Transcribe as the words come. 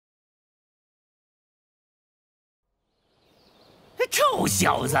臭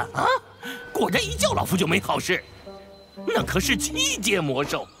小子啊！果然一叫老夫就没好事。那可是7阶魔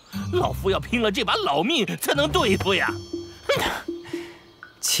兽，老夫要拼了这把老命才能对付呀！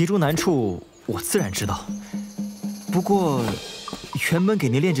其中难处我自然知道，不过原本给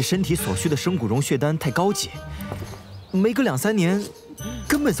您炼制身体所需的生骨融血丹太高级，没个2、3年，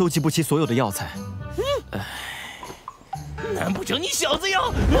根本搜集不齐所有的药材。难不成你小子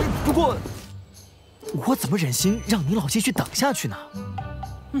要？不过，我怎么忍心让您老继续等下去呢？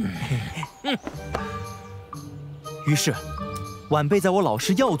于是，晚辈在我老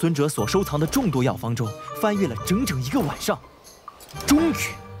师药尊者所收藏的众多药方中翻阅了整整1个晚上，终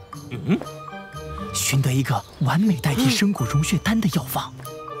于，寻得一个完美代替生骨融血丹的药方。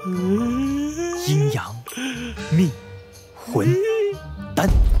阴阳命魂丹。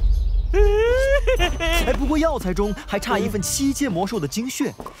不过药材中还差一份7阶魔兽的精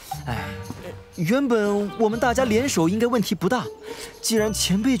血。原本我们大家联手应该问题不大，既然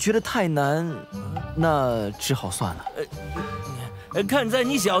前辈觉得太难，那只好算了。看在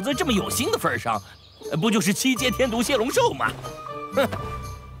你小子这么有心的份上，不就是7阶天毒蝎龙兽吗？哼，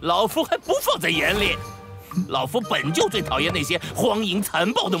老夫还不放在眼里。老夫本就最讨厌那些荒淫残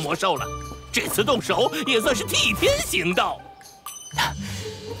暴的魔兽了，这次动手也算是替天行道。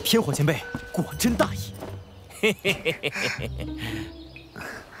天火前辈果真大义。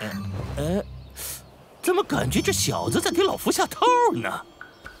怎么感觉这小子在给老夫下套呢？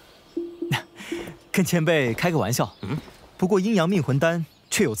跟前辈开个玩笑。不过阴阳命魂丹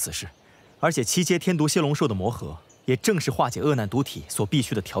确有此事，而且7阶天毒蝎龙兽的魔核也正是化解恶难毒体所必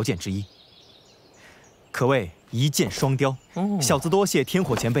须的条件之一，可谓一箭双雕。小子多谢天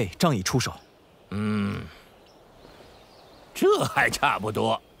火前辈仗义出手。这还差不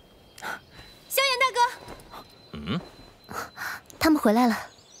多。萧炎大哥，他们回来了。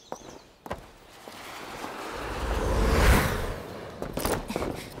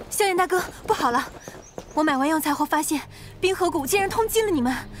萧炎大哥，不好了！我买完药材后发现，冰河谷竟然通缉了你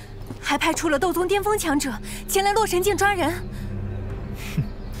们，还派出了斗宗巅峰强者前来洛神境抓人。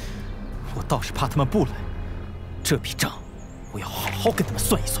我倒是怕他们不来，这笔账我要好好跟他们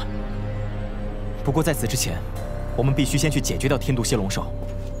算一算。不过在此之前，我们必须先去解决掉天毒蝎龙兽。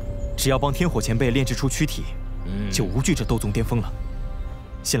只要帮天火前辈炼制出躯体，就无惧这斗宗巅峰了。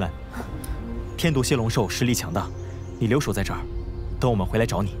新兰，天毒蝎龙兽实力强大，你留守在这儿，等我们回来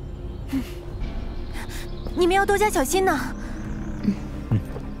找你。你们要多加小心呢。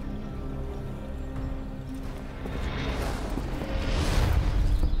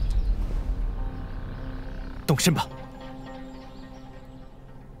动身吧。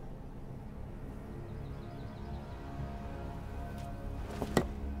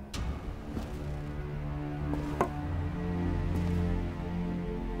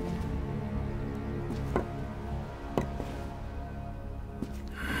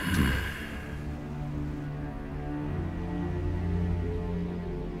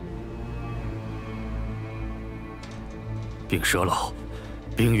冰蛇老、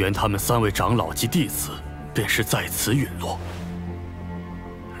冰原他们3位长老及弟子，便是在此陨落。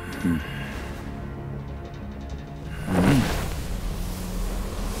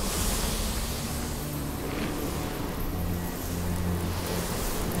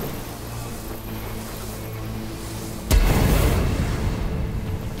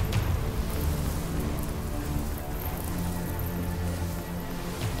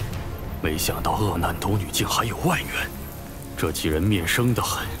没想到恶难毒女竟还有外援。这几人面生得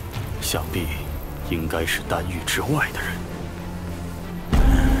很，想必应该是丹域之外的人。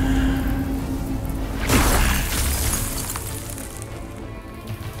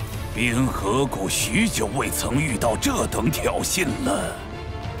冰河谷许久未曾遇到这等挑衅了，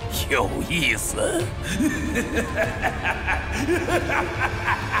有意思。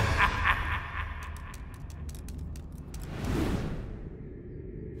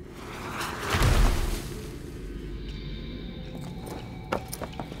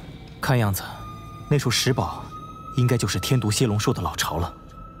看样子，那处石堡应该就是天毒蝎龙兽的老巢了。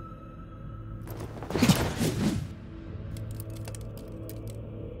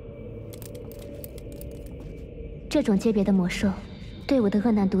这种级别的魔兽，对我的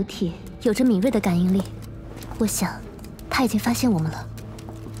恶难毒体有着敏锐的感应力。我想，他已经发现我们了。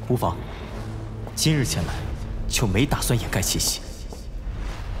无妨，今日前来，就没打算掩盖气息。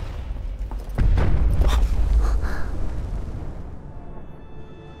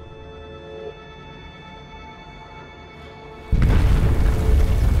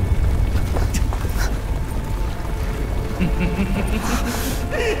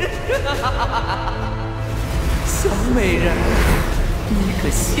小美人，你可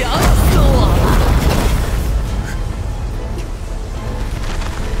想死我了！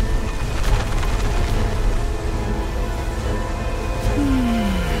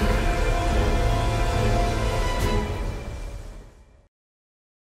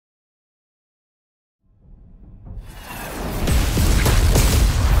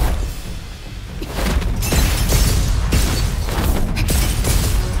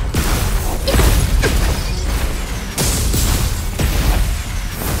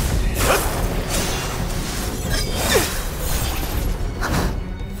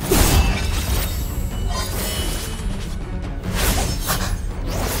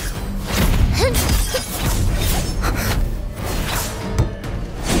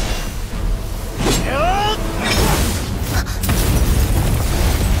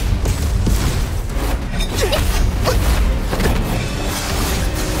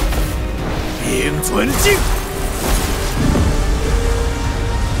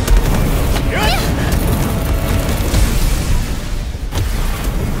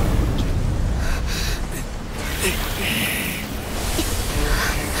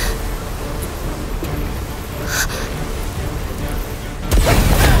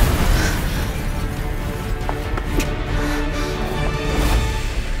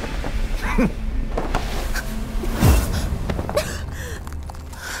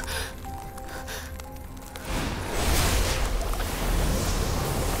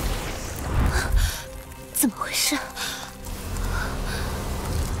怎么回事？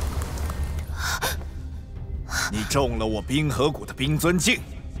你中了我冰河谷的冰尊镜，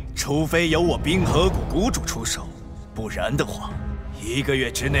除非有我冰河谷谷主出手，不然的话，1个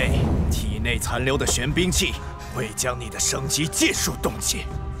月之内，体内残留的玄冰气会将你的升级尽数冻结。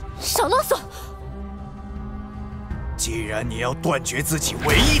少啰嗦！既然你要断绝自己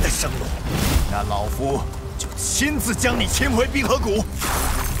唯一的生路，那老夫就亲自将你牵回冰河谷。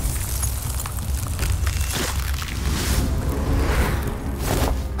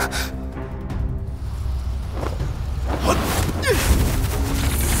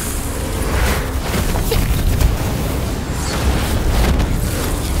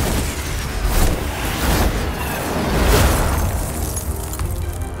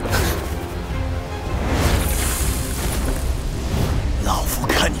老夫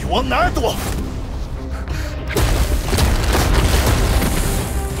看你往哪儿躲！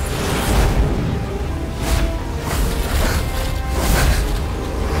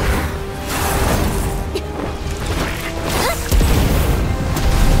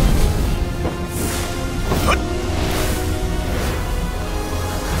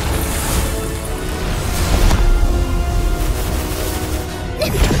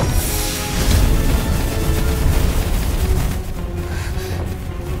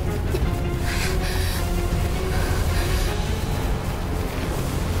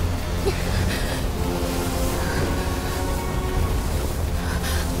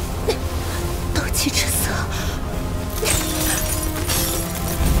斗气之色。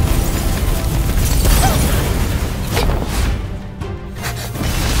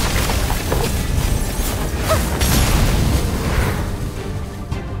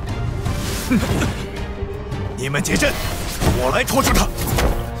你们结阵，我来拖住他。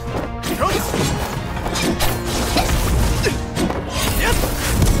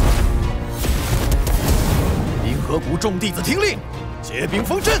冰河谷众弟子听令，结冰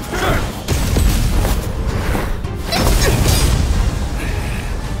封阵。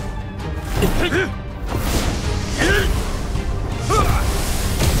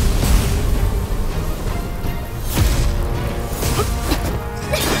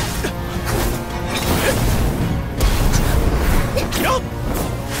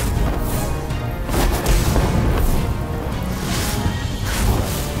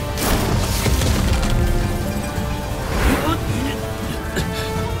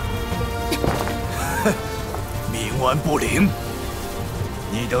冥顽不灵，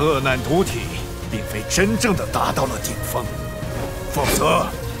你的恶难毒体并非真正的达到了顶峰，否则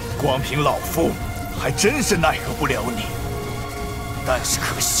光凭老夫还真是奈何不了你。但是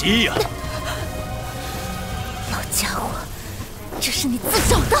可惜呀，老家伙，这是你自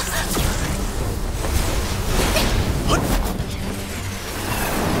找的。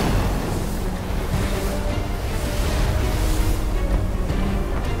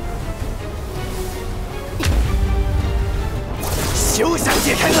休想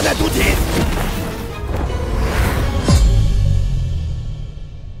解开恶难毒体！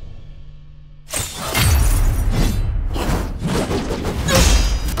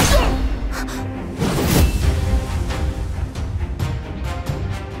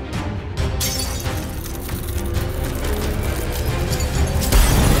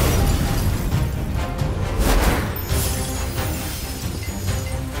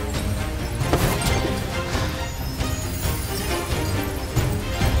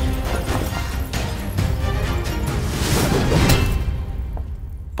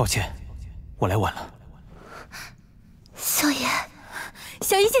抱歉，我来晚了。萧炎，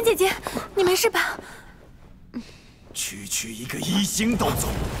小一仙姐姐，你没事吧？区一个1星斗宗，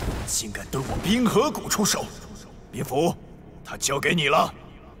竟敢对我冰河谷出手！冰符，他交给你了，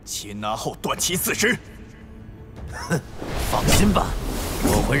擒拿后断其四肢。哼，放心吧，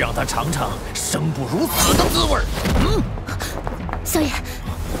我会让他尝尝生不如死的滋味。萧炎，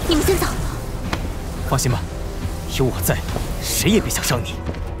你们先走。放心吧，有我在，谁也别想伤你。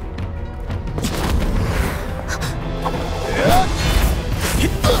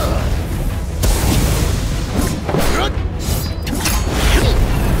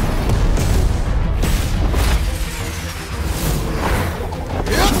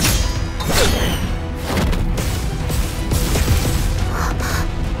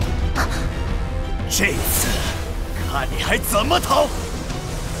这次看你还怎么逃！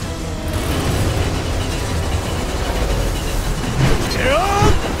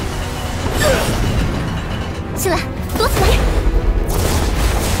起来，躲起来！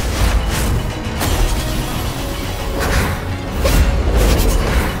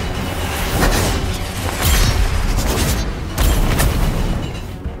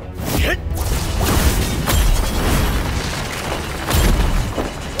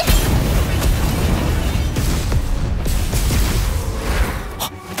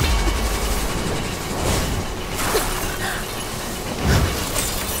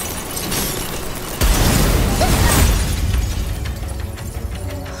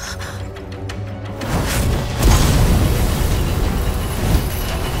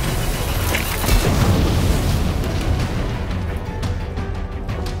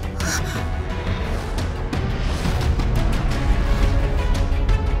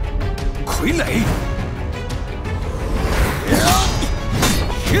傀儡。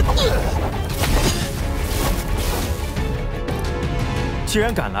既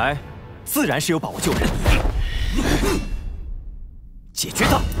然赶来，自然是有把握救人。解决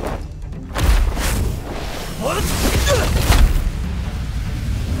他！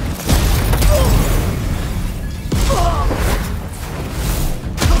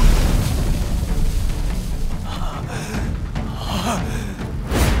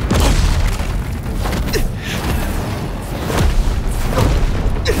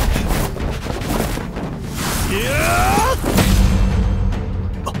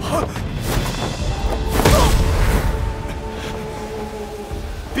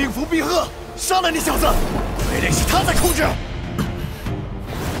兵符毕鹤，杀了你小子！傀儡是他在控制。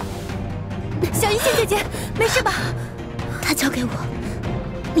小一仙姐姐，没事吧？他交给我，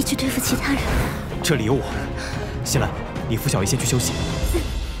你去对付其他人。这里有我。新兰，你扶小医仙去休息。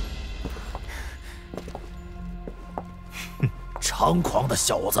猖狂的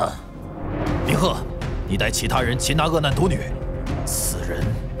小子！冰鹤，你带其他人擒拿恶难毒女，此人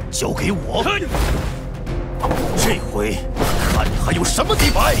交给我。这回看你还有什么底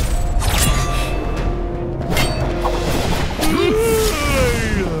牌！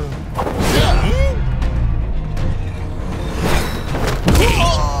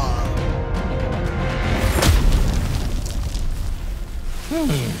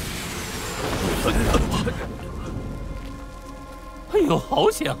哎呦，好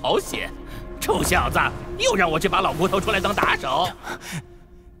险好险！臭小子，又让我这把老骨头出来当打手。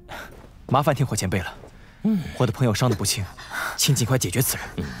麻烦天火前辈了。我的朋友伤得不轻，请尽快解决此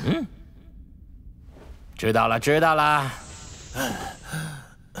人。知道了，知道了。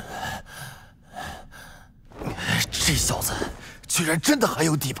这小子居然真的还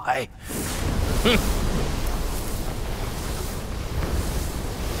有底牌！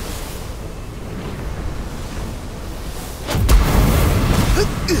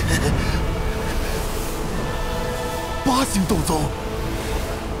八星斗宗。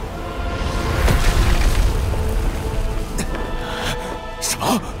什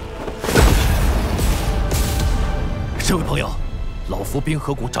么？这位朋友，老夫冰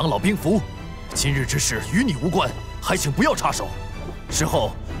河谷长老冰符，今日之事与你无关，还请不要插手。之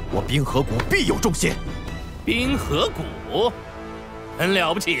后我冰河谷必有重谢。冰河谷，很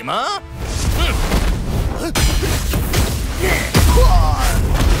了不起吗？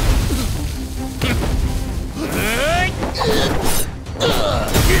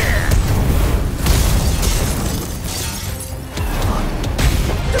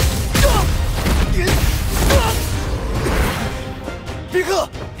冰鹤，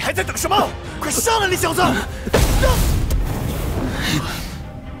你还在等什么？快杀了你小子！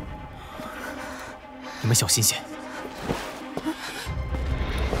你们小心些。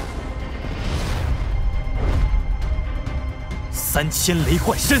3000雷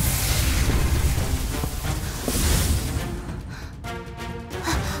幻身。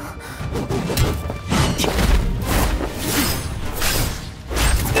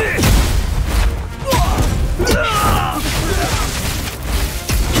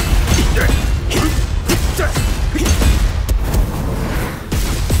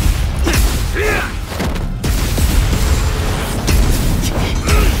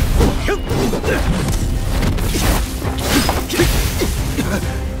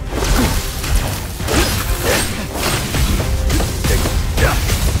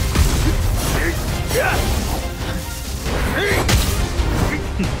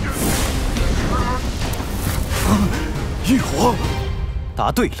玉火，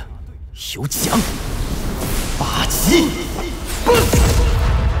答对了，有奖。八极，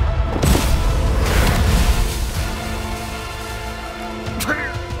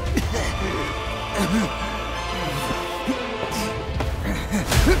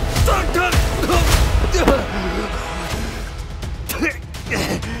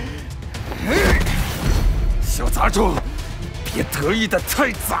小杂种，别得意的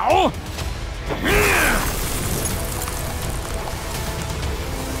太早。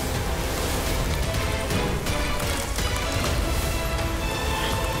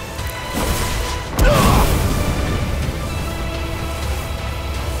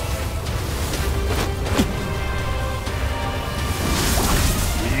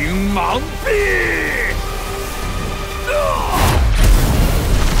盲毙！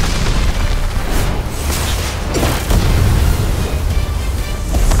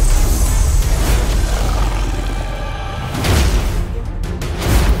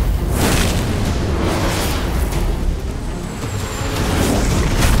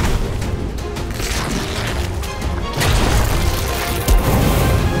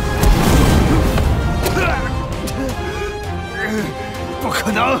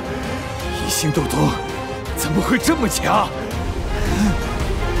斗宗怎么会这么强？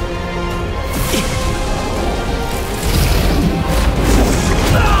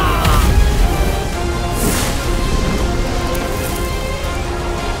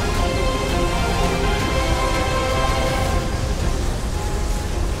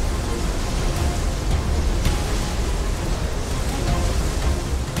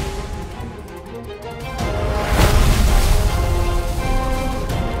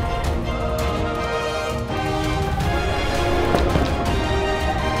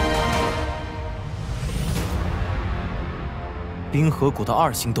冰河谷的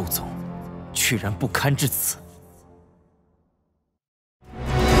2星斗宗，居然不堪至此。